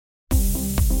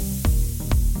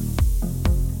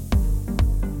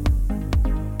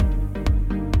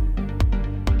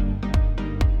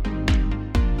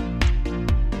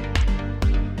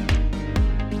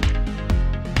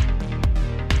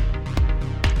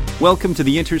Welcome to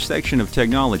the intersection of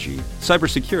technology,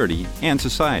 cybersecurity, and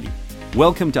society.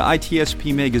 Welcome to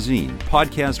ITSP Magazine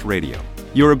Podcast Radio.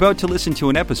 You're about to listen to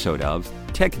an episode of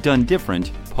Tech Done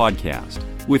Different Podcast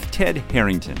with Ted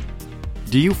Harrington.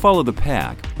 Do you follow the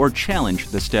pack or challenge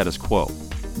the status quo?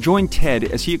 Join Ted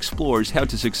as he explores how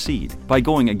to succeed by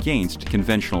going against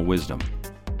conventional wisdom.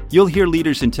 You'll hear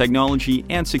leaders in technology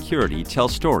and security tell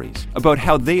stories about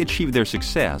how they achieve their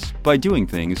success by doing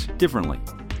things differently.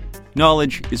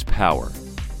 Knowledge is power.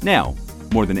 Now,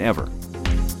 more than ever.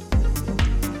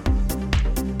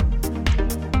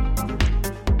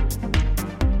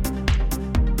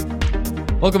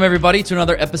 Welcome, everybody, to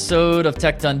another episode of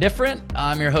Tech Done Different.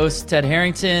 I'm your host, Ted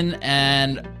Harrington,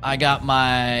 and I got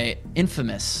my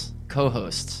infamous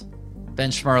co-host, Ben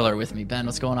Schmerler, with me. Ben,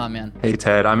 what's going on, man? Hey,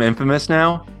 Ted, I'm infamous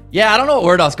now? Yeah, I don't know what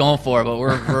word I was going for, but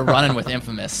we're running with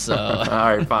infamous. So. All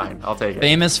right, fine. I'll take it.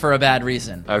 Famous for a bad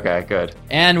reason. Okay, good.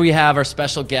 And we have our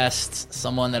special guest,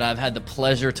 someone that I've had the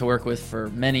pleasure to work with for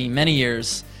many, many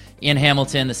years, Ian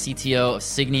Hamilton, the CTO of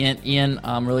Signiant. Ian,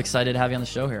 I'm really excited to have you on the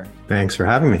show here. Thanks for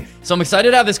having me. So I'm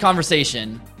excited to have this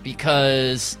conversation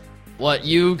because what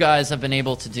you guys have been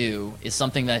able to do is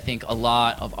something that I think a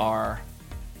lot of our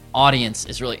audience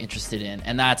is really interested in,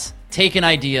 and that's take an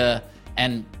idea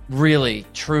and really,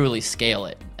 truly scale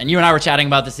it. And you and I were chatting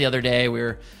about this the other day. We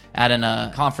were at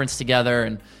a conference together,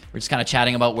 and we're just kind of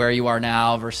chatting about where you are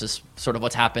now versus sort of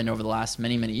what's happened over the last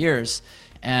many, many years.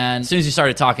 And as soon as you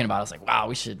started talking about it, I was like, wow,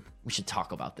 we should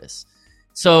talk about this.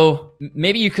 So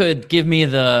maybe you could give me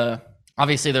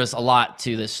obviously there's a lot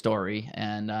to this story,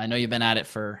 and I know you've been at it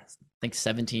for, I think,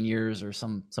 17 years or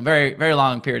some very, very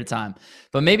long period of time.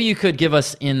 But maybe you could give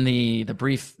us in the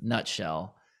brief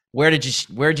nutshell, where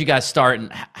did you guys start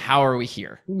and how are we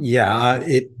here? Yeah,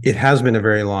 it has been a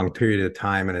very long period of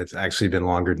time, and it's actually been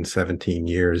longer than 17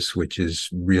 years, which is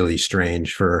really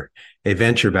strange for a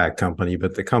venture-backed company.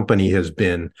 But the company has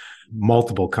been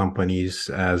multiple companies,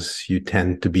 as you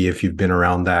tend to be if you've been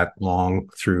around that long,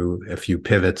 through a few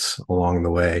pivots along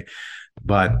the way.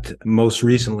 But most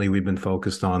recently, we've been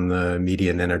focused on the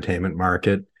media and entertainment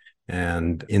market.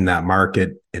 And in that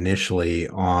market, initially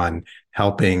on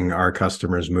helping our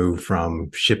customers move from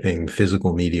shipping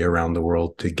physical media around the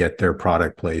world to get their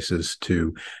product places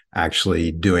to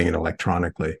actually doing it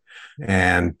electronically.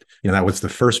 And, that was the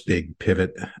first big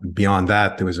pivot. Beyond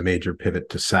that, there was a major pivot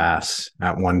to SaaS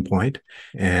at one point.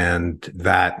 And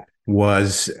that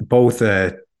was both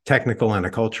a technical and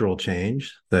a cultural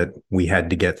change that we had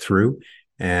to get through.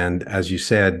 And as you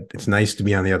said, it's nice to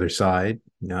be on the other side.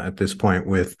 At this point,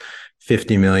 with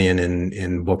 50 million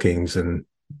in bookings and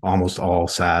almost all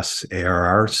SaaS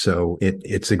ARR. So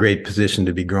it's a great position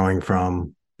to be growing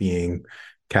from, being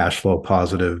cash flow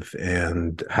positive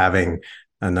and having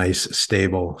a nice,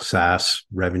 stable SaaS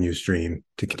revenue stream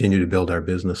to continue to build our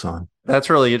business on. That's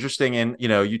really interesting. And,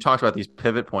 you talked about these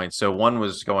pivot points. So one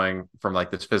was going from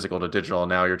like this physical to digital. And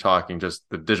now you're talking just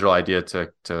the digital idea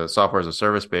to software as a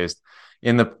service based.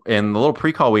 In the little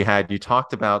pre-call we had, you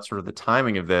talked about sort of the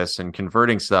timing of this and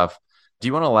converting stuff. Do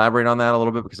you want to elaborate on that a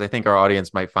little bit? Because I think our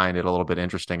audience might find it a little bit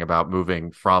interesting about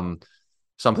moving from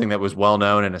something that was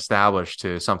well-known and established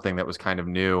to something that was kind of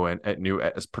new and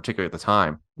particularly at the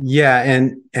time. Yeah.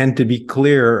 And to be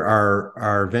clear,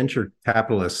 our venture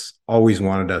capitalists always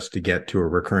wanted us to get to a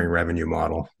recurring revenue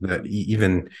model, that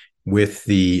even with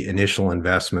the initial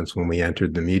investments when we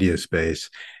entered the media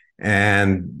space.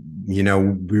 And,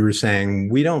 we were saying,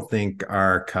 we don't think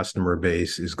our customer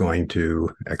base is going to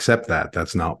accept that.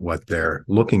 That's not what they're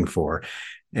looking for.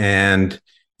 And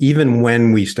even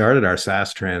when we started our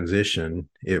SaaS transition,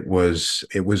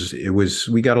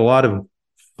 we got a lot of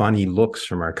funny looks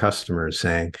from our customers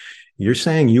saying, you're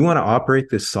saying you want to operate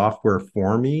this software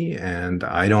for me and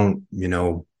I don't,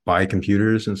 buy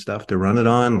computers and stuff to run it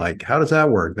on? Like, how does that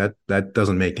work? That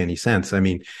doesn't make any sense. I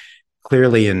mean,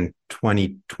 clearly in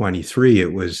 2023,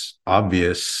 it was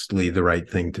obviously the right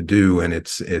thing to do. And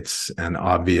it's an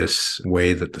obvious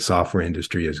way that the software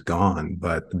industry has gone.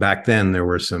 But back then there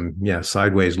were some,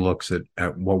 sideways looks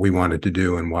at what we wanted to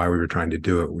do and why we were trying to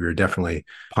do it. We were definitely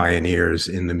pioneers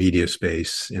in the media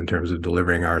space in terms of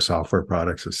delivering our software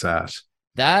products as SaaS.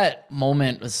 That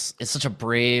moment is such a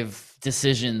brave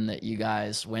decision that you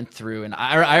guys went through. And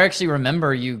I actually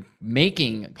remember you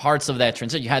making parts of that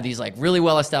transition. You had these like really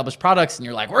well-established products and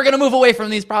you're like, we're going to move away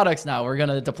from these products now. We're going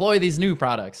to deploy these new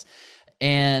products.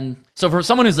 And so for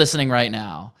someone who's listening right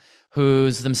now,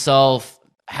 who's themselves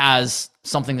has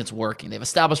something that's working, they've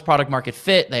established product market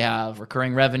fit, they have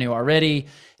recurring revenue already,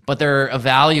 but they're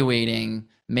evaluating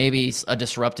maybe a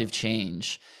disruptive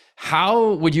change.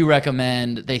 How would you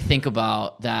recommend they think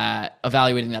about that,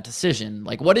 evaluating that decision?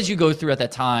 Like, what did you go through at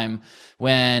that time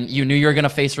when you knew you were going to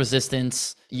face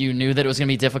resistance? You knew that it was going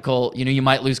to be difficult. You knew you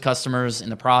might lose customers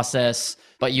in the process,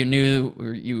 but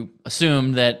you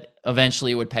assumed that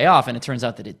eventually it would pay off, and it turns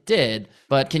out that it did.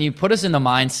 But can you put us in the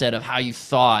mindset of how you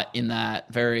thought in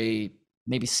that very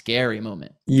maybe scary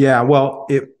moment? Yeah, well,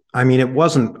 it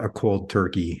wasn't a cold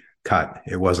turkey cut.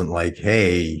 It wasn't like,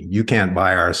 hey, you can't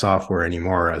buy our software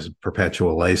anymore as a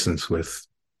perpetual license with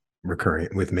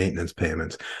maintenance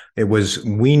payments. It was,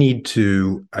 we need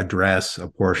to address a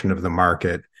portion of the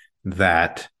market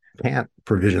that can't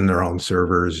provision their own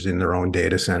servers in their own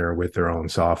data center with their own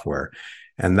software.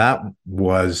 And that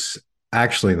was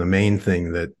actually the main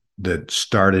thing that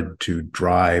started to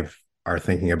drive our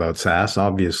thinking about SaaS.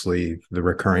 Obviously, the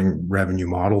recurring revenue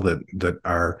model that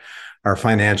our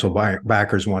financial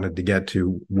backers wanted to get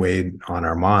to weighed on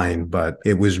our mind, but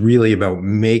it was really about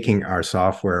making our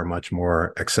software much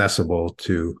more accessible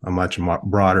to a much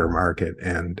broader market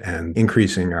and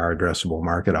increasing our addressable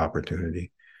market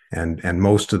opportunity. And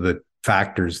most of the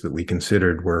factors that we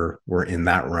considered were in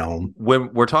that realm.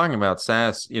 When we're talking about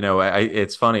SaaS,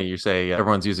 it's funny you say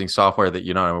everyone's using software that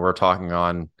we're talking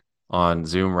on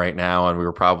Zoom right now, and we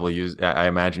were probably I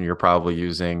imagine you're probably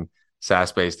using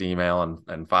SaaS-based email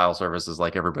and file services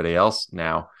like everybody else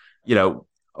now.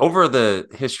 Over the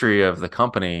history of the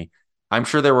company, I'm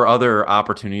sure there were other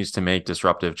opportunities to make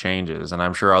disruptive changes, and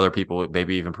I'm sure other people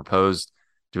maybe even proposed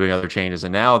doing other changes.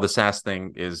 And now the SaaS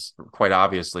thing is quite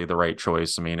obviously the right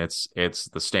choice. I mean, it's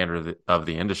the standard of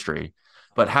the industry.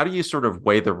 But how do you sort of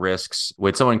weigh the risks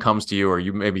when someone comes to you, or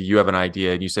maybe you have an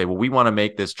idea and you say, well, we want to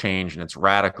make this change and it's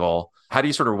radical. How do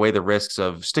you sort of weigh the risks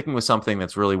of sticking with something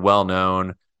that's really well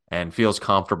known and feels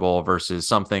comfortable versus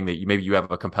something that maybe you have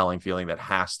a compelling feeling that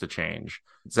has to change?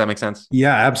 Does that make sense?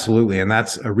 Yeah, absolutely. And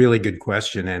that's a really good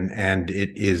question. And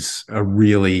it is a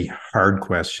really hard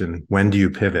question. When do you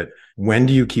pivot? When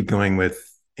do you keep going with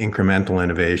incremental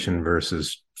innovation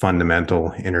versus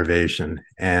fundamental innovation?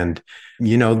 And,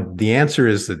 the answer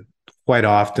is that quite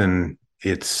often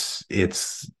it's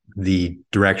the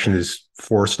direction is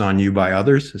forced on you by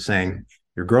others, saying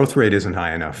your growth rate isn't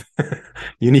high enough.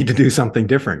 You need to do something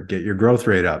different, get your growth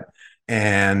rate up.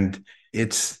 And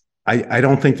I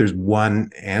don't think there's one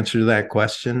answer to that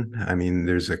question. I mean,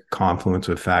 there's a confluence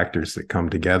of factors that come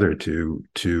together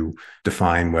to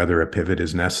define whether a pivot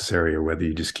is necessary or whether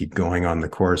you just keep going on the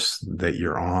course that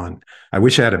you're on. I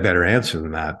wish I had a better answer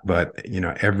than that, but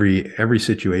every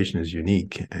situation is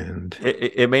unique, and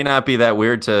it may not be that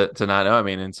weird to not know. I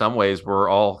mean, in some ways, we're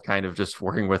all kind of just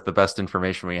working with the best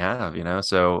information we have,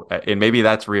 So, and maybe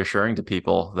that's reassuring to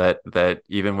people that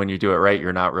even when you do it right,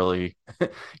 you're not really,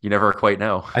 you never quite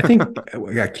know. I think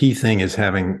a key thing is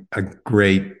having a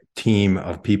great team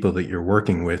of people that you're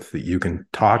working with that you can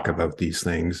talk about these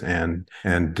things and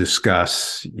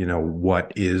discuss,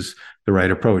 what is the right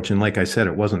approach. And like I said,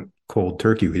 it wasn't cold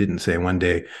turkey. We didn't say one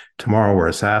day, tomorrow we're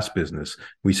a SaaS business.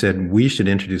 We said we should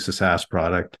introduce a SaaS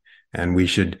product and we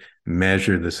should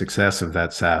measure the success of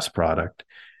that SaaS product.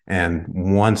 And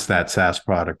once that SaaS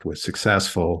product was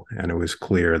successful and it was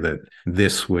clear that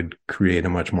this would create a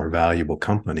much more valuable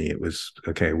company, it was,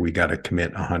 okay, we got to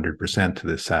commit 100% to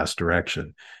this SaaS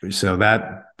direction. So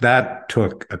that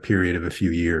took a period of a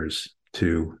few years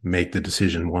to make the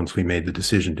decision, once we made the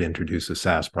decision to introduce a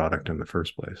SaaS product in the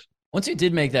first place. Once you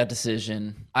did make that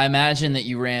decision, I imagine that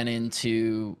you ran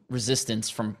into resistance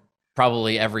from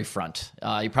probably every front.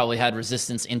 You probably had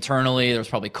resistance internally. There was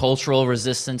probably cultural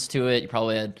resistance to it. You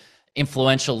probably had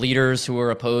influential leaders who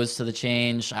were opposed to the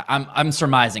change. I'm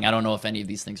surmising. I don't know if any of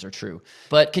these things are true.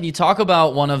 But can you talk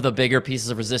about one of the bigger pieces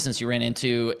of resistance you ran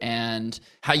into and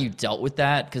how you dealt with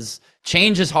that? Because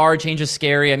change is hard. Change is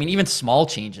scary. I mean, even small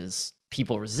changes,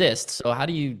 people resist. So how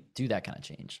do you do that kind of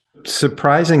change?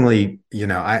 Surprisingly,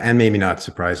 and maybe not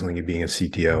surprisingly, being a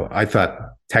CTO, I thought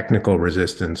technical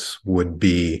resistance would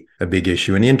be a big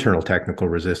issue, and internal technical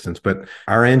resistance. But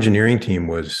our engineering team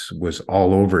was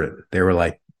all over it. They were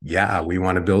like, yeah, we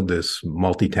want to build this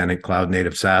multi-tenant cloud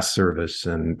native SaaS service,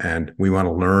 and we want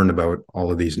to learn about all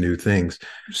of these new things.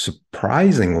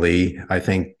 Surprisingly, I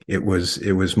think it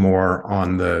was more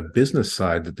on the business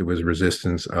side that there was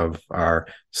resistance of our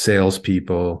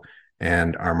salespeople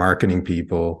and our marketing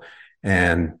people,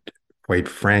 and quite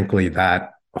frankly,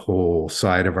 that whole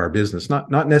side of our business, not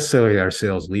necessarily our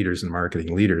sales leaders and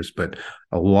marketing leaders, but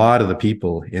a lot of the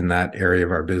people in that area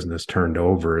of our business turned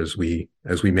over as we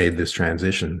made this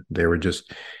transition.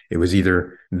 It was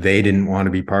either they didn't want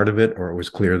to be part of it, or it was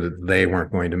clear that they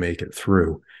weren't going to make it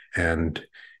through. And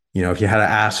if you had to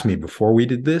ask me before we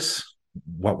did this,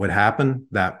 what would happen,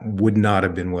 that would not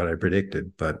have been what I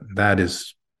predicted. But that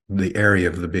is the area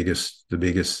of the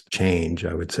biggest change,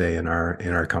 I would say, in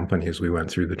our company as we went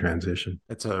through the transition.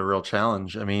 It's a real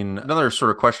challenge. I mean, another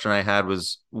sort of question I had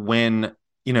was when,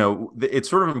 it's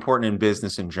sort of important in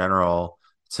business in general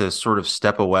to sort of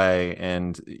step away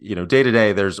and, day to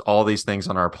day, there's all these things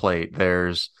on our plate.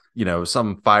 There's,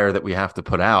 some fire that we have to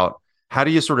put out. How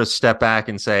do you sort of step back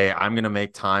and say, I'm going to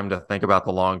make time to think about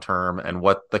the long term and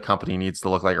what the company needs to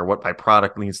look like, or what my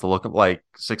product needs to look like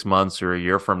 6 months or a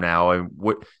year from now? And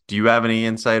what do you have any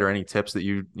insight or any tips that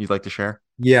you'd like to share?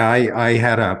 Yeah, I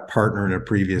had a partner in a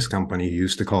previous company who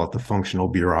used to call it the functional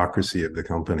bureaucracy of the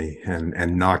company,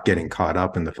 and not getting caught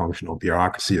up in the functional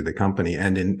bureaucracy of the company.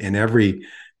 And in every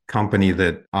company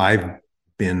that I've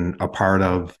been a part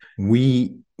of,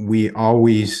 we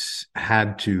always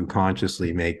had to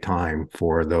consciously make time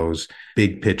for those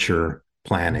big picture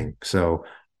planning. So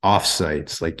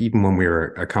offsites, like even when we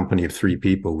were a company of 3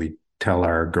 people, we tell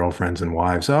our girlfriends and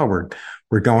wives, oh,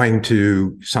 we're going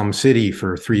to some city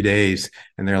for 3 days.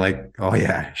 And they're like, oh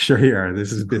yeah, sure you are.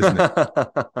 This is business.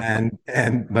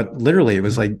 But literally it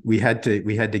was like, we had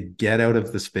to get out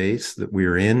of the space that we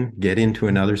were in, get into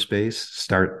another space,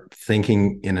 start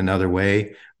thinking in another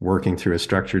way, working through a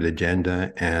structured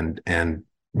agenda. And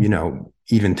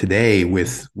even today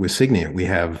with Signia, we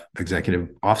have executive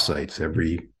offsites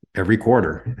every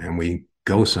quarter, and we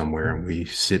go somewhere and we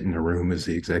sit in a room as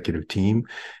the executive team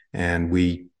and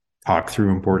we talk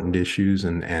through important issues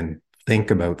and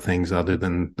think about things other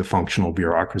than the functional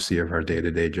bureaucracy of our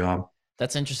day-to-day job.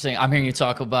 That's interesting. I'm hearing you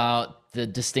talk about the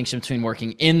distinction between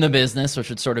working in the business, which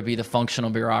would sort of be the functional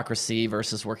bureaucracy,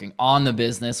 versus working on the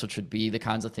business, which would be the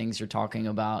kinds of things you're talking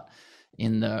about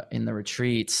in the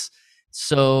retreats.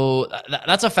 So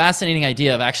that's a fascinating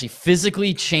idea of actually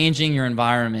physically changing your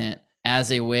environment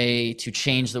as a way to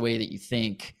change the way that you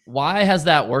think. Why has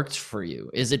that worked for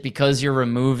you? Is it because you're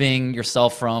removing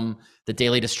yourself from the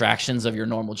daily distractions of your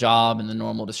normal job and the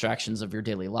normal distractions of your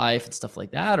daily life and stuff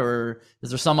like that? Or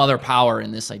is there some other power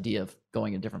in this idea of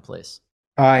going a different place?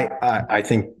 I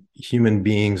think human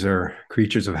beings are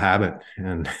creatures of habit,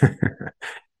 and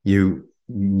you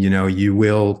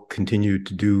will continue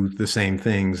to do the same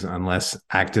things unless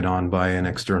acted on by an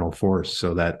external force.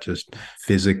 So that just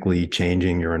physically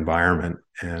changing your environment,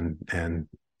 and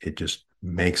it just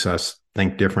makes us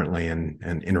think differently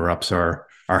and interrupts our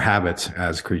habits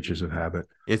as creatures of habit.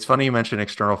 It's funny you mentioned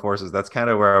external forces. That's kind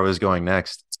of where I was going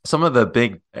next. Some of the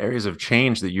big areas of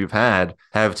change that you've had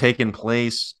have taken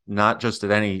place not just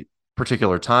at any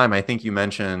particular time. I think you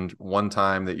mentioned one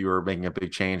time that you were making a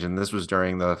big change, and this was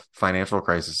during the financial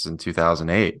crisis in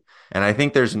 2008. And I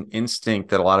think there's an instinct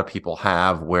that a lot of people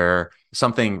have where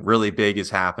something really big is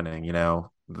happening,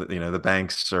 the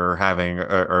banks are having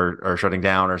or shutting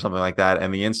down or something like that,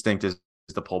 and the instinct is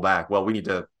to pull back. Well, we need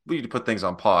to put things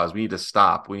on pause. We need to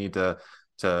stop. We need to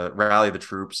rally the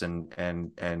troops and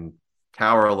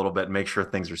cower a little bit and make sure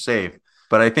things are safe.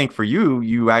 But I think for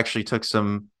you actually took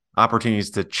some opportunities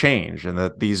to change, and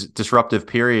that these disruptive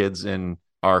periods in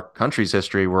our country's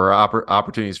history were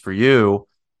opportunities for you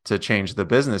to change the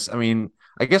business. I mean,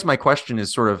 I guess my question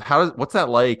is sort of what's that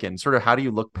like, and sort of how do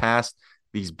you look past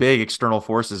these big external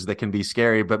forces that can be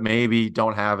scary, but maybe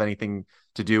don't have anything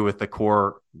to do with the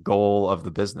core goal of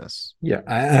the business? Yeah,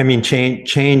 I mean,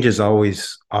 change is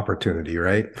always opportunity,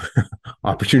 right?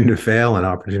 Opportunity to fail and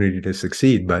opportunity to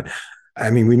succeed. But I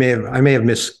mean, I may have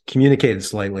miscommunicated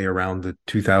slightly around the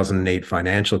 2008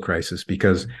 financial crisis,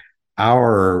 because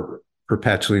our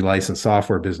perpetually licensed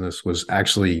software business was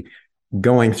actually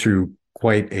going through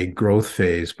quite a growth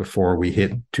phase before we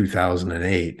hit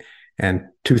 2008. And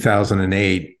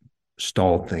 2008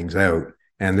 stalled things out.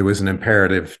 And there was an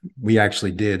imperative. We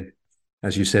actually did,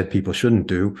 as you said, people shouldn't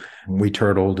do. We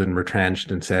turtled and retrenched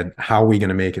and said, how are we going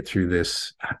to make it through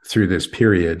this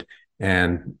period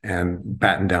and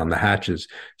batten down the hatches?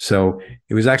 So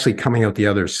it was actually coming out the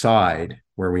other side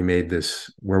where we made this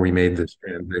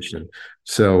transition.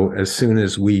 So as soon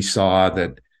as we saw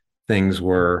that things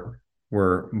were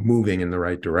moving in the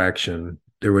right direction,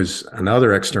 there was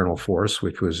another external force,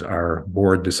 which was our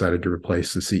board decided to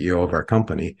replace the CEO of our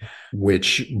company,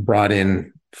 which brought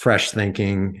in fresh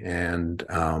thinking. And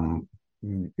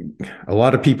a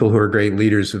lot of people who are great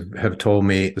leaders have told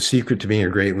me the secret to being a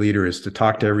great leader is to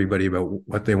talk to everybody about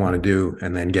what they want to do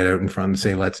and then get out in front and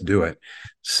say, let's do it.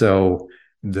 So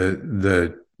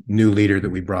the new leader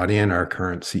that we brought in, our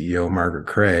current CEO, Margaret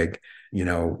Craig,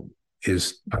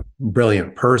 is a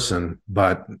brilliant person,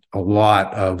 but a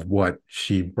lot of what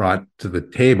she brought to the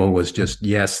table was just,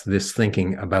 yes, this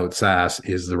thinking about SaaS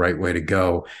is the right way to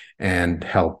go, and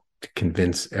help to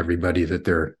convince everybody that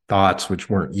their thoughts, which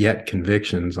weren't yet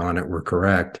convictions on it, were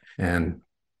correct and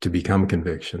to become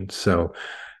convictions. So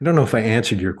I don't know if I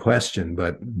answered your question,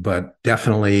 but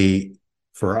definitely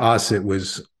for us, it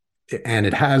was, and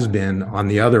it has been on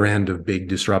the other end of big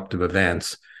disruptive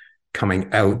events.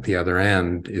 Coming out the other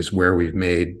end is where we've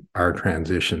made our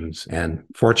transitions, and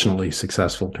fortunately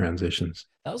successful transitions.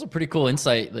 That was a pretty cool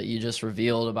insight that you just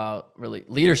revealed about really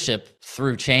leadership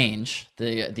through change.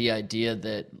 The idea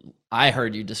that I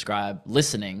heard you describe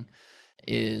listening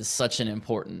is such an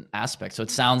important aspect. So it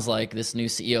sounds like this new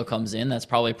CEO comes in. That's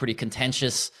probably a pretty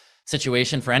contentious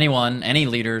situation for anyone, any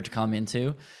leader to come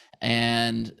into,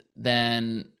 and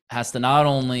then has to not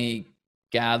only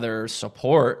gather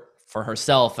support for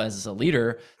herself as a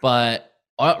leader, but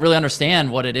really understand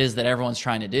what it is that everyone's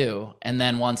trying to do. And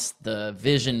then once the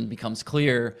vision becomes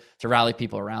clear, to rally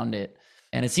people around it.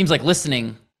 And it seems like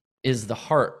listening is the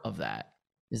heart of that.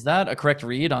 Is that a correct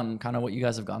read on kind of what you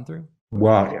guys have gone through?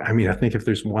 Well, I mean, I think if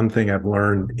there's one thing I've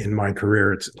learned in my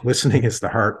career, it's listening is the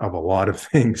heart of a lot of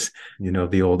things. You know,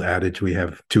 the old adage, we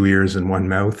have two ears and one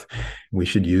mouth. We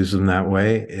should use them that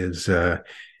way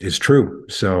is true.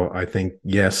 So I think,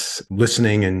 yes,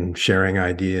 listening and sharing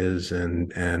ideas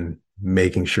and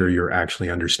making sure you're actually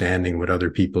understanding what other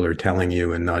people are telling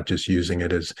you and not just using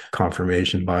it as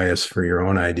confirmation bias for your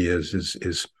own ideas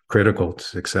is critical to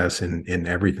success in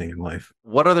everything in life.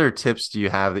 What other tips do you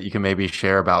have that you can maybe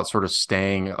share about sort of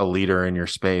staying a leader in your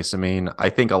space? I mean, I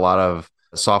think a lot of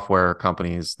software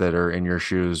companies that are in your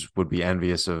shoes would be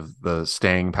envious of the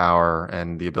staying power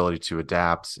and the ability to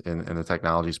adapt in the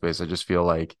technology space. I just feel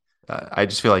like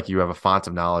you have a font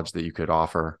of knowledge that you could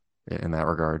offer in that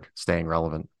regard, staying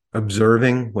relevant.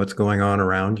 Observing what's going on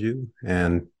around you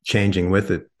and changing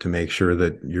with it to make sure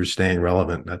that you're staying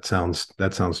relevant. That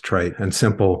sounds trite and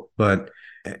simple, but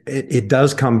it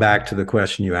does come back to the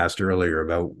question you asked earlier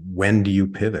about when do you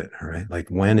pivot, right? Like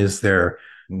when is there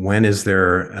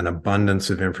an abundance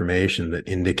of information that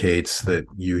indicates that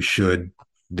you should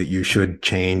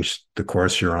change the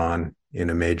course you're on in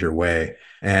a major way?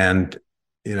 And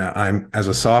you know, I'm, as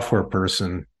a software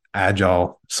person,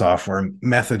 agile software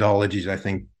methodologies, I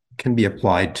think, can be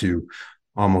applied to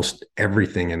almost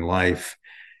everything in life.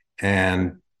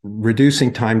 And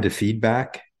reducing time to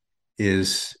feedback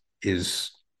is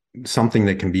something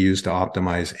that can be used to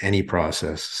optimize any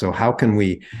process. So how can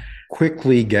we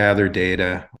quickly gather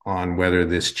data on whether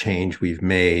this change we've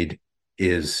made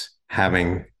is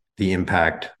having the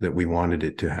impact that we wanted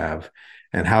it to have?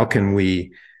 And how can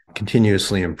we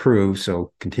continuously improve?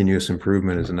 So continuous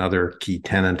improvement is another key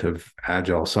tenet of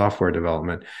agile software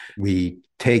development. We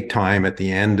take time at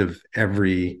the end of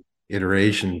every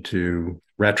iteration to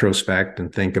retrospect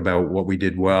and think about what we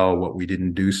did well, what we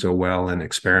didn't do so well, and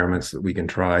experiments that we can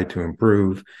try to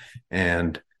improve,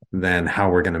 and then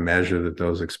how we're going to measure that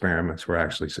those experiments were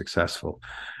actually successful.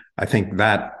 I think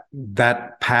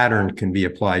that pattern can be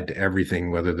applied to everything,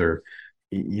 whether they're,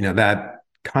 you know, that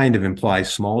kind of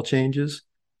implies small changes,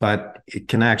 but it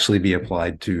can actually be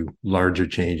applied to larger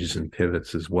changes and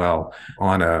pivots as well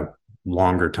on a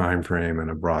longer time frame and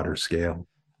a broader scale.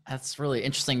 That's really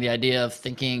interesting, the idea of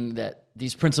thinking that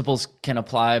these principles can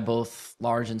apply both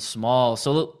large and small.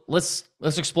 So let's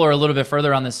explore a little bit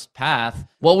further on this path.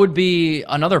 What would be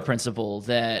another principle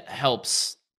that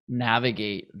helps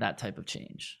navigate that type of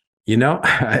change? You know,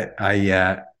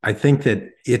 I think that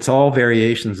it's all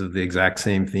variations of the exact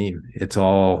same theme. It's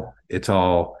all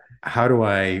how do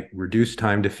I reduce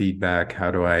time to feedback?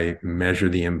 How do I measure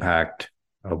the impact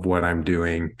of what I'm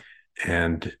doing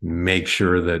and make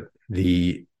sure that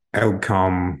the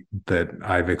outcome that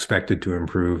I've expected to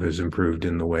improve is improved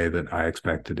in the way that I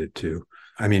expected it to?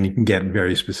 I mean, you can get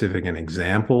very specific in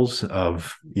examples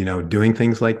of, you know, doing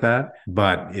things like that,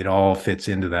 but it all fits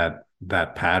into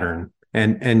that pattern.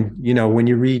 And you know, when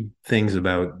you read things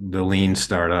about the lean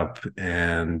startup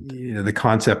and, you know, the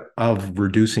concept of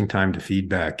reducing time to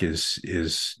feedback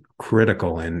is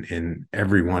critical in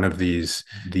every one of these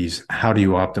how do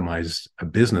you optimize a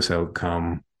business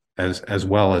outcome as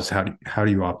well as how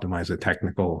do you optimize a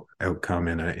technical outcome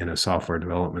in a software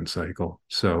development cycle.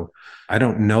 So I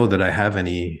don't know that I have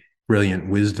any brilliant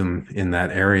wisdom in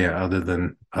that area other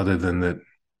than that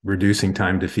reducing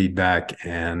time to feedback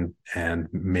and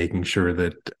making sure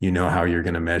that you know how you're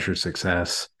going to measure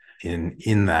success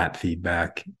in that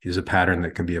feedback is a pattern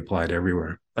that can be applied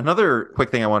everywhere. Another quick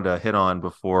thing I wanted to hit on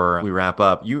before we wrap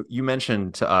up, you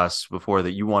mentioned to us before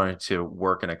that you wanted to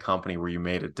work in a company where you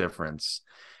made a difference.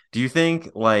 Do you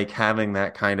think like having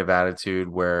that kind of attitude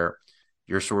where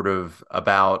you're sort of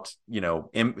about,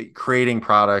 creating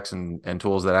products and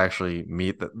tools that actually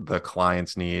meet the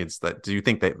client's needs. Do you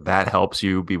think that helps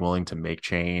you be willing to make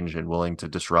change and willing to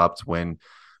disrupt when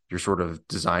you're sort of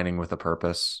designing with a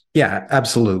purpose? Yeah,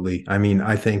 absolutely. I mean,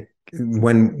 I think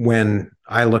when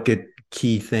I look at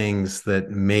key things that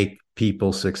make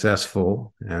people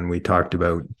successful, and we talked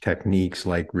about techniques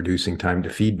like reducing time to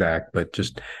feedback, but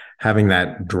just having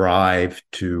that drive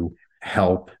to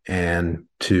help and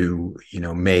to,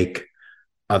 make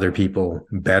other people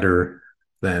better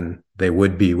than they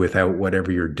would be without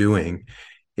whatever you're doing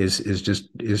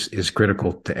is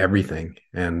critical to everything.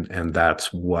 And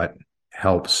that's what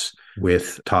helps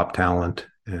with top talent.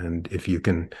 And if you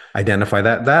can identify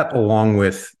that along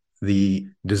with the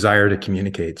desire to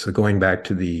communicate. So going back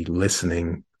to the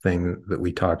listening thing that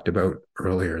we talked about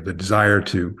earlier, the desire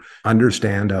to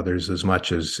understand others as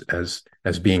much as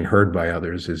being heard by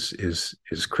others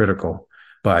is critical.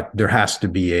 But there has to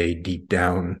be a deep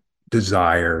down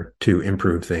desire to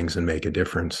improve things and make a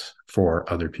difference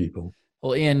for other people.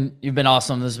 Well, Ian, you've been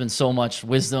awesome. There's been so much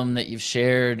wisdom that you've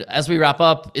shared. As we wrap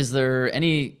up, is there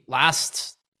any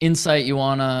last insight you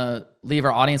want to leave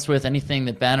our audience with? Anything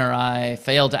that Ben or I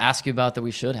failed to ask you about that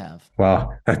we should have?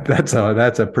 Well, that's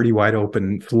a pretty wide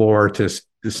open floor to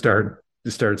start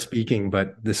speaking,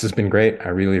 but this has been great. I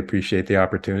really appreciate the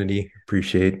opportunity,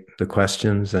 appreciate the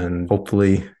questions, and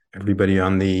hopefully everybody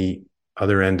on the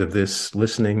other end of this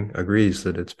listening agrees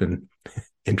that it's been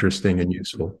interesting and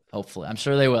useful. Hopefully. I'm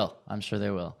sure they will.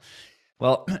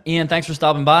 Well, Ian, thanks for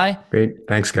stopping by. Great.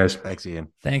 Thanks, guys. Thanks, Ian.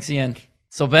 Thanks, Ian.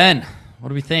 So Ben, what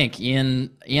do we think?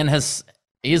 Ian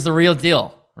he's the real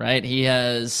deal, right? He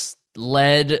has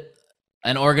led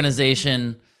an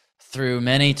organization through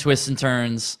many twists and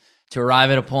turns to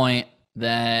arrive at a point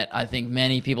that I think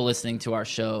many people listening to our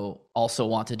show also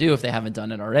want to do if they haven't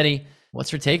done it already.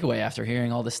 What's your takeaway after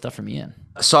hearing all this stuff from Ian?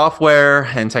 Software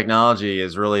and technology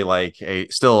is really like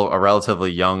still a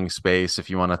relatively young space, if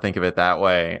you want to think of it that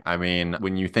way. I mean,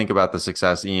 when you think about the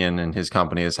success Ian and his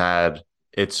company has had,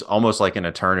 it's almost like an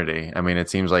eternity. I mean, it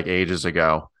seems like ages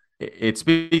ago. It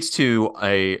speaks to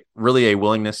a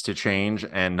willingness to change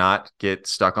and not get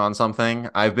stuck on something.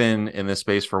 I've been in this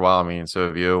space for a while. I mean, so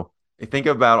have you. Think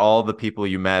about all the people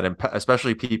you met, and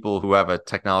especially people who have a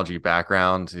technology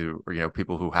background,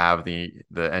 people who have the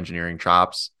engineering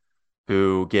chops,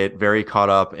 who get very caught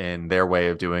up in their way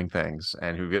of doing things,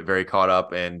 and who get very caught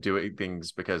up in doing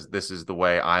things because this is the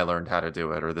way I learned how to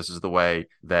do it, or this is the way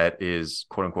that is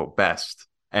quote unquote best.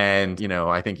 And,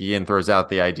 I think Ian throws out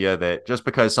the idea that just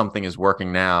because something is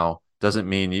working now doesn't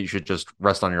mean you should just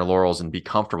rest on your laurels and be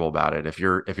comfortable about it. If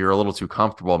you're a little too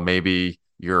comfortable, maybe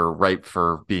you're ripe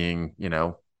for being,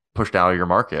 pushed out of your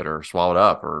market or swallowed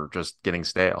up or just getting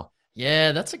stale.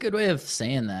 Yeah, that's a good way of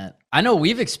saying that. I know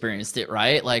we've experienced it,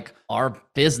 right? Like our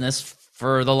business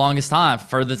for the longest time,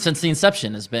 since the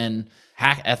inception, has been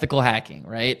ethical hacking,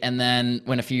 right? And then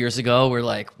when a few years ago, we're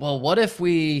like, well, what if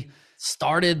we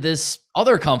started this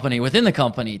other company within the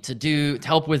company to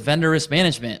help with vendor risk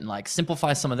management and like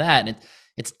simplify some of that? And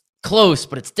it's close,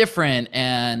 but it's different.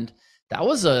 And that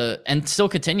was and still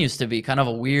continues to be kind of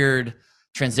a weird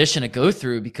transition to go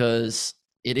through because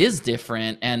it is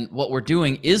different and what we're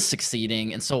doing is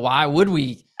succeeding. And so why would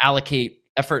we allocate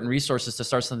effort and resources to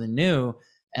start something new?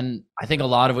 And I think a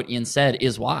lot of what Ian said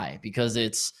is why, because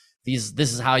this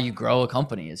is how you grow a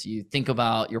company, is you think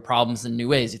about your problems in new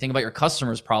ways. You think about your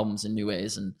customers' problems in new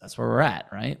ways. And that's where we're at,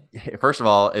 right? First of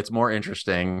all, it's more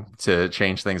interesting to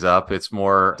change things up. It's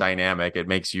more dynamic. It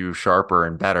makes you sharper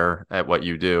and better at what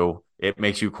you do. It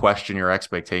makes you question your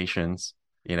expectations.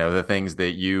 The things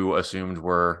that you assumed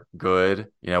were good,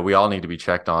 we all need to be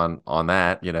checked on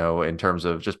that, in terms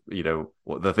of just,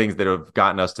 the things that have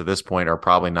gotten us to this point are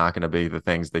probably not going to be the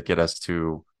things that get us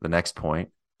to the next point.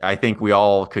 I think we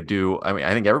all could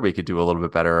I think everybody could do a little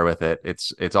bit better with it.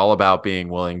 It's all about being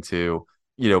willing to,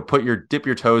 dip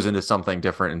your toes into something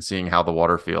different and seeing how the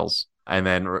water feels. And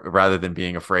then rather than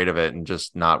being afraid of it and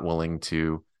just not willing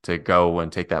to go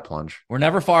and take that plunge. We're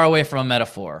never far away from a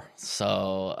metaphor.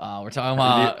 So we're talking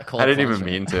about cold I didn't plunge,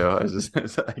 even mean to.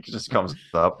 It just comes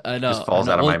up. I know. It just falls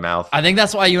out of my mouth. I think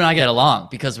that's why you and I get along,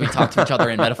 because we talk to each other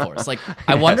in metaphors. Like,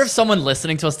 I wonder if someone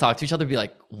listening to us talk to each other would be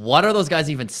like, what are those guys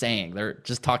even saying? They're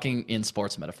just talking in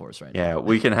sports metaphors right now. Yeah,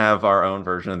 we can have our own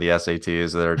version of the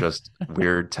SATs that are just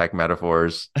weird tech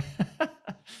metaphors.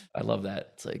 I love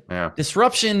that. It's like,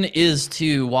 disruption is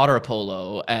to water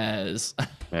polo as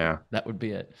that would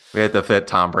be it. We had to fit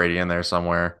Tom Brady in there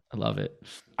somewhere. I love it.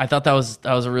 I thought that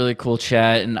was a really cool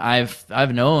chat, and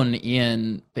I've known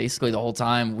Ian basically the whole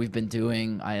time we've been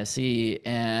doing ISE,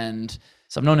 and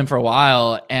so I've known him for a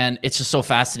while, and it's just so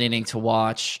fascinating to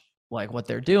watch like what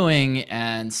they're doing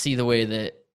and see the way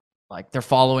that like they're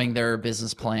following their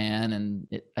business plan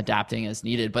and adapting as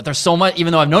needed. But there's so much,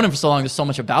 even though I've known him for so long, there's so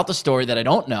much about the story that I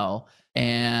don't know.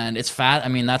 And it's fat. I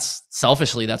mean, that's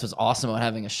selfishly, that's what's awesome about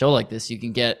having a show like this. You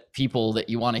can get people that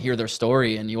you want to hear their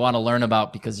story and you want to learn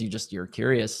about because you're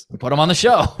curious. You put them on the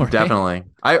show. Right? Definitely.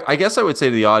 I guess I would say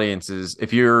to the audience is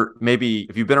if you've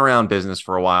been around business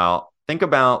for a while, think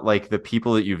about like the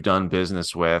people that you've done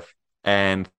business with,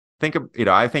 and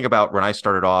I think about when I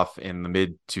started off in the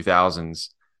mid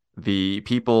 2000s, the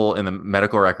people in the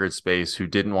medical record space who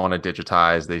didn't want to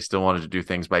digitize, they still wanted to do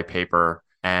things by paper.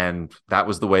 And that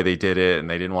was the way they did it. And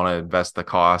they didn't want to invest the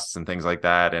costs and things like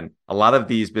that. And a lot of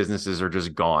these businesses are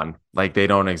just gone. Like they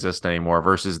don't exist anymore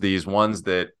versus these ones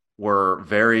that were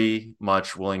very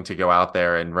much willing to go out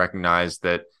there and recognize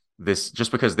that this,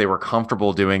 just because they were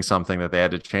comfortable doing something that they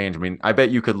had to change. I mean, I bet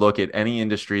you could look at any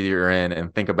industry that you're in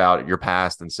and think about your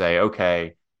past and say,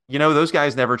 okay, those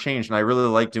guys never changed. And I really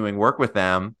like doing work with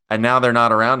them. And now they're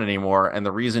not around anymore. And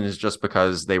the reason is just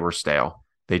because they were stale.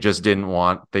 They just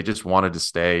wanted to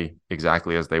stay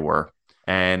exactly as they were.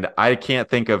 And I can't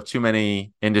think of too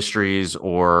many industries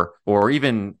or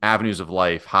even avenues of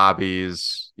life,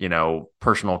 hobbies,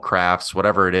 personal crafts,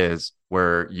 whatever it is,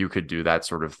 where you could do that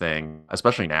sort of thing,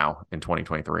 especially now in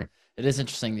 2023. It is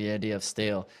interesting, the idea of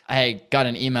stale. I got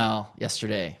an email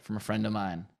yesterday from a friend of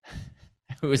mine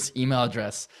whose email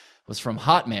address was from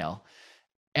Hotmail.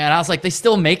 And I was like, they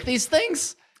still make these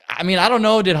things? I mean, I don't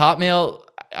know. Did Hotmail...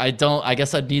 I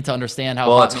guess I'd need to understand how.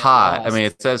 Well, it's hot. I mean,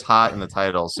 it says hot in the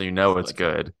title, so it's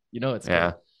good. It's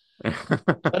good.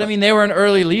 But I mean, they were an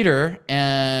early leader,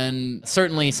 and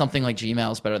certainly something like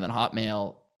Gmail is better than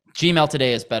Hotmail. Gmail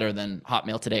today is better than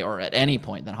Hotmail today, or at any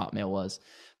point than Hotmail was.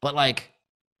 But like,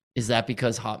 is that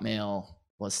because Hotmail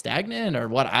was stagnant or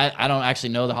what? I don't actually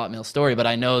know the Hotmail story, but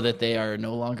I know that they are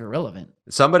no longer relevant.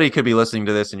 Somebody could be listening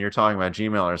to this and you're talking about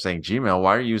Gmail or saying, Gmail,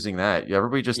 why are you using that?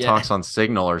 Everybody just talks on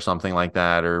Signal or something like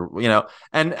that, or,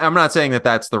 and I'm not saying that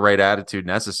that's the right attitude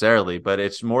necessarily, but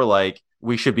it's more like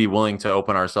we should be willing to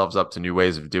open ourselves up to new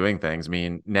ways of doing things. I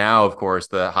mean, now, of course,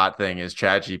 the hot thing is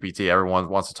ChatGPT. Everyone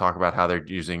wants to talk about how they're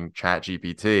using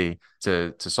ChatGPT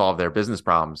to solve their business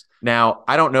problems. Now,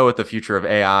 I don't know what the future of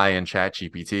AI and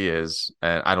ChatGPT is,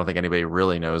 and I don't think anybody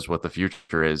really knows what the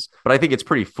future is, but I think it's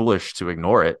pretty foolish to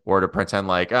ignore it or to pretend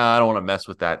like, I don't want to mess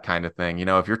with that kind of thing.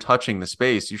 If you're touching the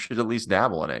space, you should at least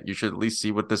dabble in it. You should at least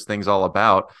see what this thing's all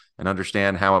about and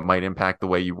understand how it might impact the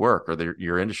way you work or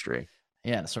your industry.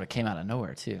 Yeah, and it sort of came out of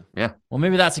nowhere too. Yeah. Well,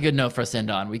 maybe that's a good note for us to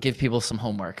end on. We give people some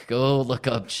homework. Go look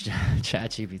up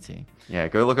ChatGPT. Yeah,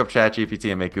 go look up ChatGPT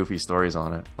and make goofy stories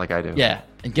on it, like I do. Yeah,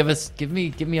 and give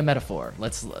me a metaphor.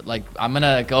 I'm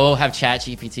gonna go have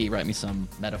ChatGPT write me some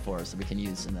metaphors that we can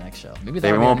use in the next show. Maybe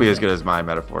they won't be as good as my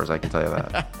metaphors. I can tell you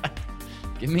that.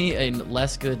 Give me a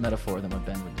less good metaphor than what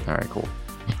Ben would do. All right, cool.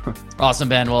 Awesome,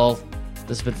 Ben. Well,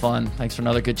 this has been fun. Thanks for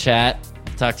another good chat.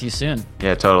 Talk to you soon.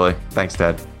 Yeah, totally. Thanks,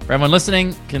 Ted. For everyone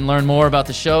listening, can learn more about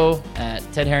the show at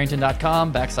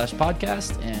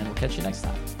tedharrington.com/podcast, and we'll catch you next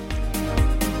time.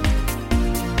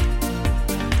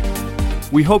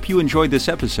 We hope you enjoyed this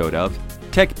episode of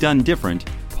Tech Done Different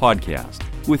podcast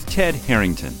with Ted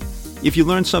Harrington. If you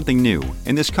learned something new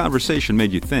and this conversation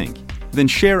made you think, then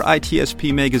share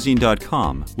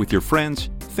itspmagazine.com with your friends,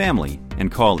 family, and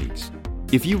colleagues.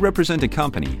 If you represent a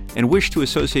company and wish to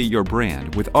associate your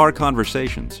brand with our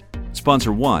conversations,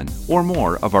 sponsor one or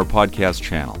more of our podcast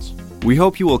channels. We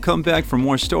hope you will come back for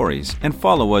more stories and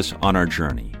follow us on our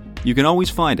journey. You can always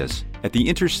find us at the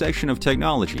intersection of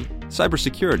technology,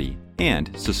 cybersecurity, and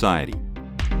society.